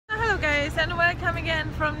guys, and welcome again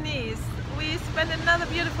from Nice. We spent another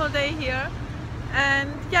beautiful day here,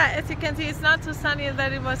 and yeah, as you can see, it's not so sunny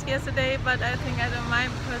that it was yesterday, but I think I don't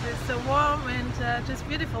mind because it's so warm and just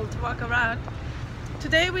beautiful to walk around.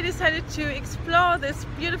 Today we decided to explore this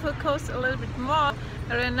beautiful coast a little bit more.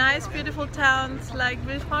 There are nice beautiful towns like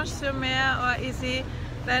Villefranche-sur-Mer or Issy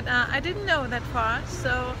that I didn't know that far.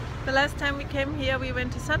 So the last time we came here we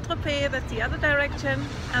went to Saint-Tropez, that's the other direction,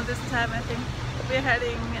 and this time I think we're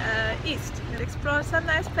heading east and explore some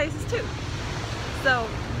nice places too. So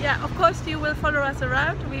yeah, of course you will follow us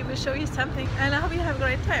around, we will show you something, and I hope you have a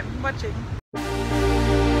great time watching.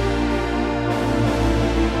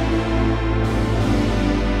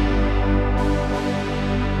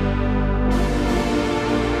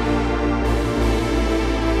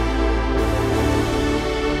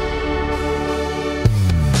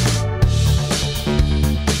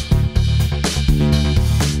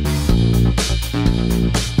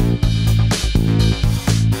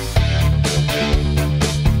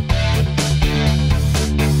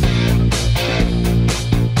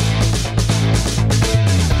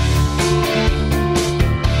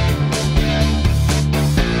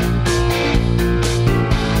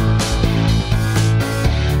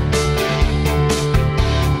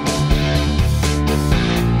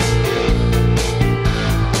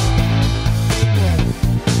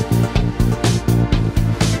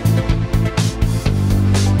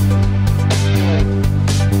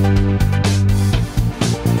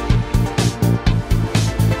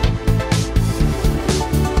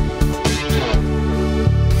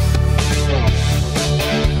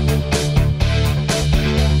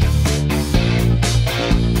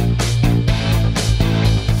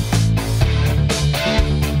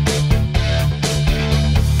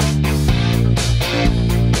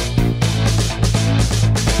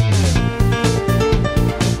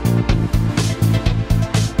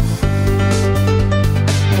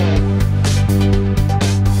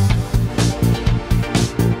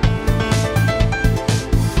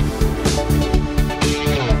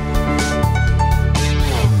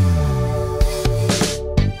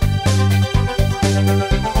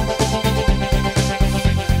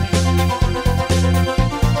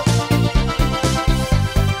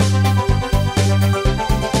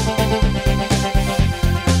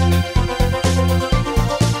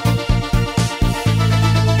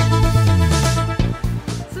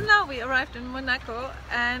 In Monaco,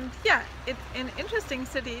 and yeah, it's an interesting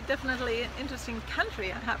city, definitely an interesting country,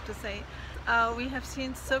 I have to say. We have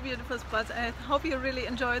seen so beautiful spots. I hope you really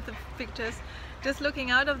enjoyed the pictures. Just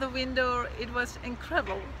looking out of the window, it was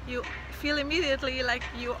incredible. You feel immediately like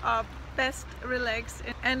you are best relaxed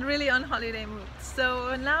and really on holiday mood.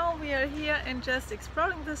 So now we are here and just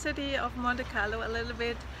exploring the city of Monte Carlo a little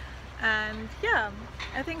bit. And yeah,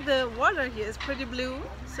 I think the water here is pretty blue,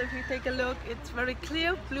 so if you take a look, it's very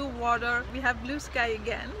clear blue water. We have blue sky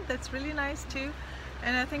again, that's really nice too,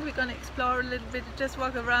 and I think we're gonna explore a little bit, just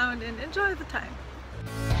walk around and enjoy the time.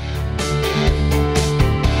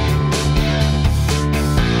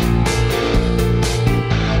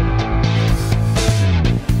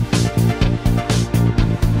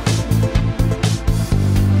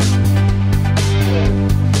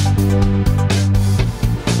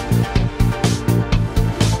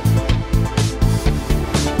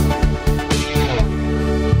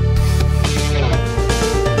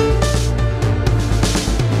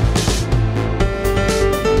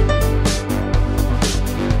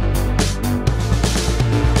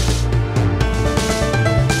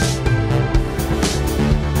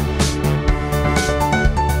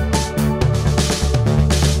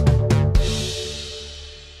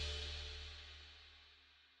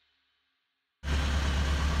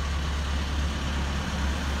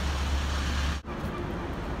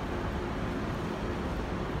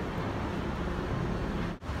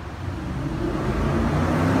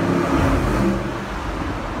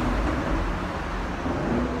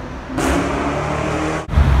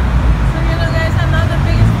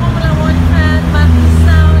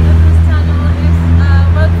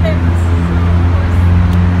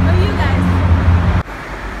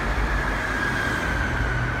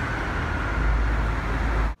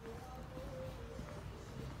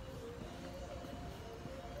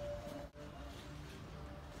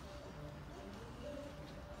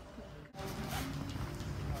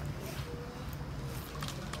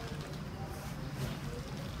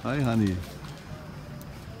 Hi, honey.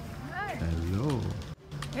 Hi. Hello.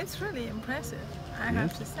 It's really impressive, I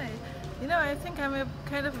have to say. You know, I think I'm a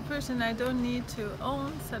kind of a person, I don't need to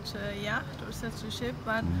own such a yacht or such a ship,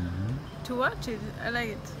 but to watch it, I like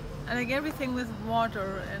it. I like everything with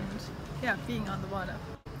water and yeah, being on the water.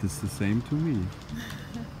 It's the same to me.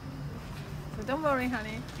 Don't worry,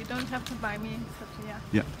 honey. You don't have to buy me. So, yeah.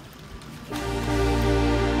 Yeah.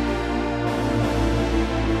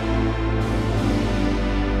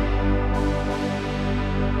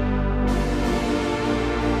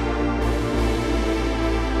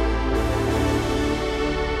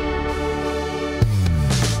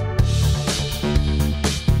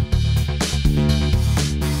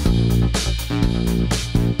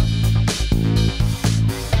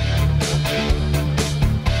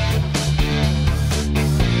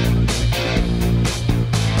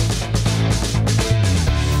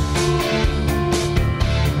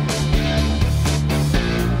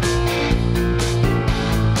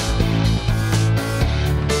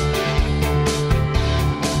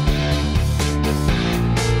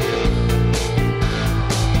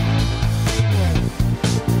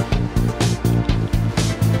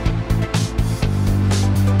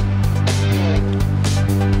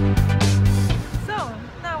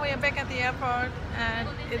 And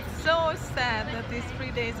it's so sad that these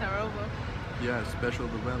 3 days are over. Yeah, especially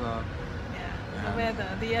the weather. Yeah, the weather,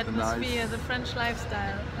 the atmosphere, the French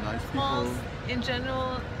lifestyle. Nice malls people. in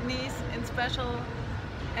general, Nice in special,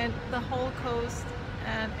 and the whole coast.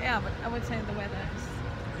 And yeah, but I would say the weather is,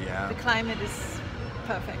 the climate is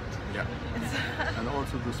perfect. Yeah. And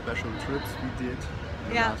also the special trips we did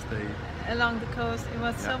the last day. Along the coast, it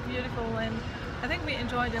was so beautiful, and I think we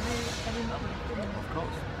enjoyed every moment. Of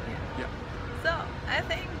course. Yeah. So I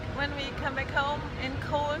think when we come back home in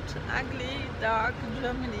cold, ugly, dark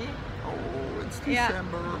Germany. Oh, it's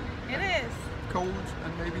December. Yeah, it is. Cold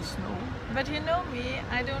and maybe snow. But you know me,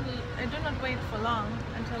 I do not wait for long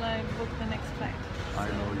until I book the next flight. I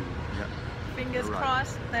know you. Yeah. Fingers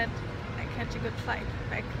crossed that I catch a good flight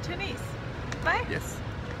back to Nice. Bye. Yes.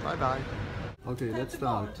 Bye bye. Okay, let's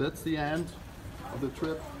start. That's the end of the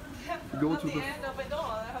trip. Go to the end of it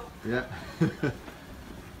all, I hope. Yeah.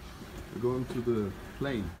 We're going to the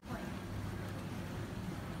plane.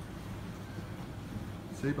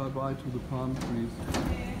 Say bye-bye to the palm trees.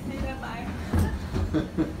 Okay, say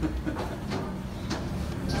bye-bye.